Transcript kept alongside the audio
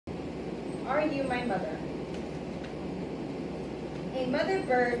Are you my mother? A mother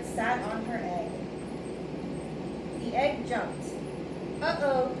bird sat on her egg. The egg jumped.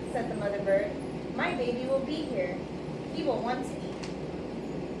 Uh-oh, said the mother bird. My baby will be here. He will want to eat.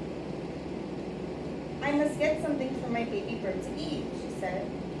 I must get something for my baby bird to eat, she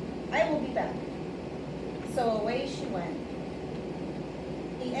said. I will be back. So away she went.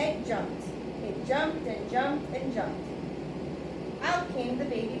 The egg jumped. It jumped and jumped and jumped. Out came the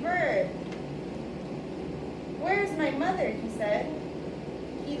baby bird. Where's my mother? He said.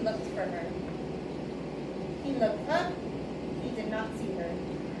 He looked for her. He looked up. He did not see her.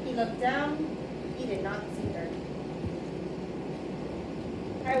 He looked down. He did not see her.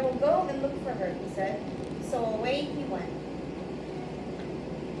 I will go and look for her, he said. So away he went.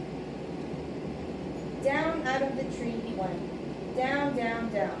 Down out of the tree he went. Down,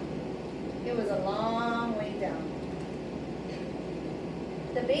 down, down. It was a long way down.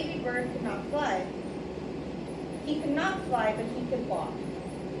 The baby bird could not fly. He could not fly, but he could walk.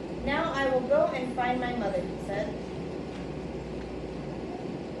 Now I will go and find my mother, he said.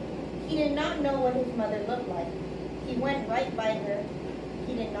 He did not know what his mother looked like. He went right by her.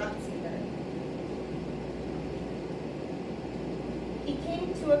 He did not see her. He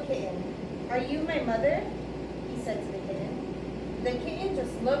came to a kitten. Are you my mother? He said to the kitten. The kitten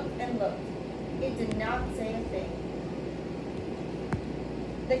just looked and looked. It did not say a thing.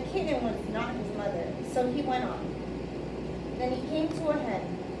 The kitten was not his mother, so he went on. Then he came to a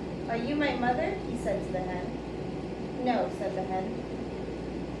hen. Are you my mother? He said to the hen. No, said the hen.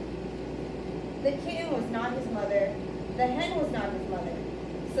 The kitten was not his mother. The hen was not his mother.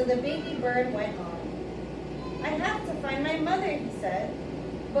 So the baby bird went on. I have to find my mother, he said.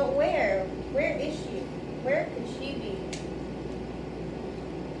 But where? Where is she? Where could she be?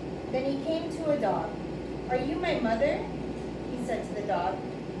 Then he came to a dog. Are you my mother? He said to the dog.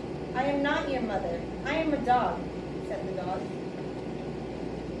 I am not your mother. I am a dog, said the dog.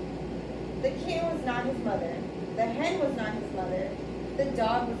 The kitten was not his mother. The hen was not his mother. The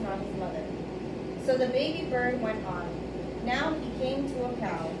dog was not his mother. So the baby bird went on. Now he came to a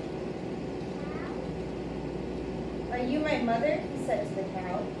cow. Are you my mother? He said to the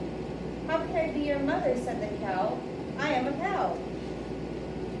cow. How can I be your mother? Said the cow. I am a cow.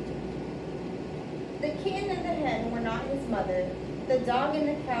 The kitten and the hen were not his mother. The dog and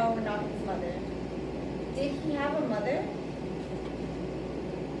the cow were not his mother. Did he have a mother?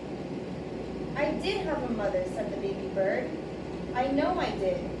 I did have a mother, said the baby bird. I know I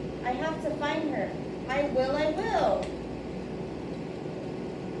did. I have to find her. I will, I will.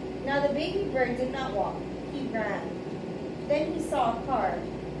 Now the baby bird did not walk. He ran. Then he saw a car.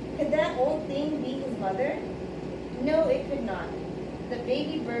 Could that old thing be his mother? No, it could not. The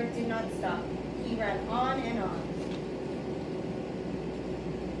baby bird did not stop. He ran on and on.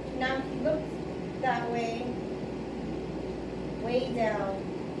 Now he looked that way down.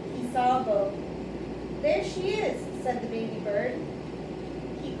 He saw a boat. There she is, said the baby bird.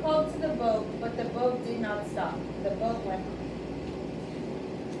 He called to the boat, but the boat did not stop. The boat went on.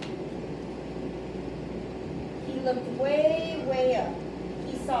 He looked way up.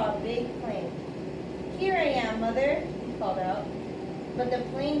 He saw a big plane. Here I am, mother, he called out. But the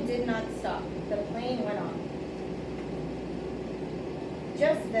plane did not stop. The plane went on.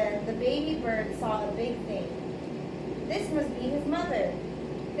 Just then, the baby bird saw a big thing. This must be his mother.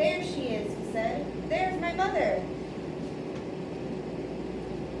 There she is, he said. There's my mother.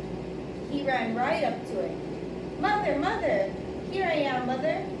 He ran right up to it. Mother, mother, here I am,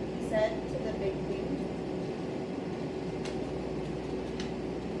 mother, he said to the big thing.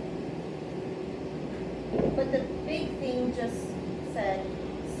 But the big thing just said,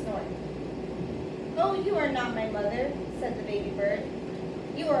 snort. Oh, you are not my mother, said the baby bird.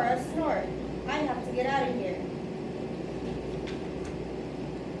 You are a snort. I have to get out of here.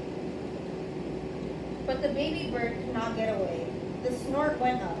 But the baby bird could not get away. The snort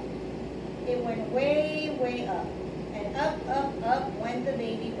went up. It went way up. And up went the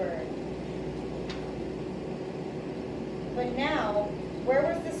baby bird. But now, where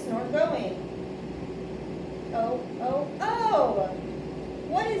was the snort going? Oh!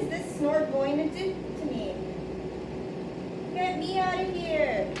 What is this snort going to do to me? Get me out of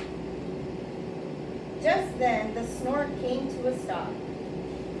here! Just then, the snort came to a stop.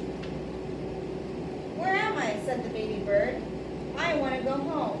 Where am I? Said the baby bird. I want to go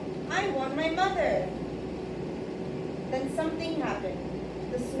home. I want my mother. Then something happened.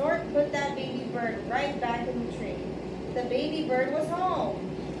 The snort put that baby bird right back in the tree. The baby bird was home.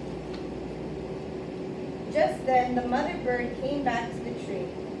 Just then, the mother bird came back to the tree.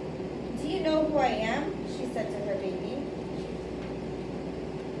 Do you know who I am? She said to her baby.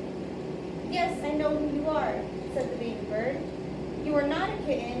 Yes, I know who you are, said the baby bird. You are not a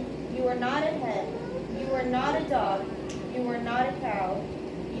kitten, you are not a hen, you are not a dog, you are not a cow,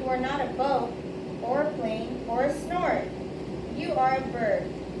 you are not a boat, or a plane, or a snort. You are a bird,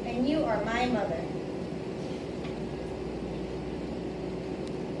 and you are my mother.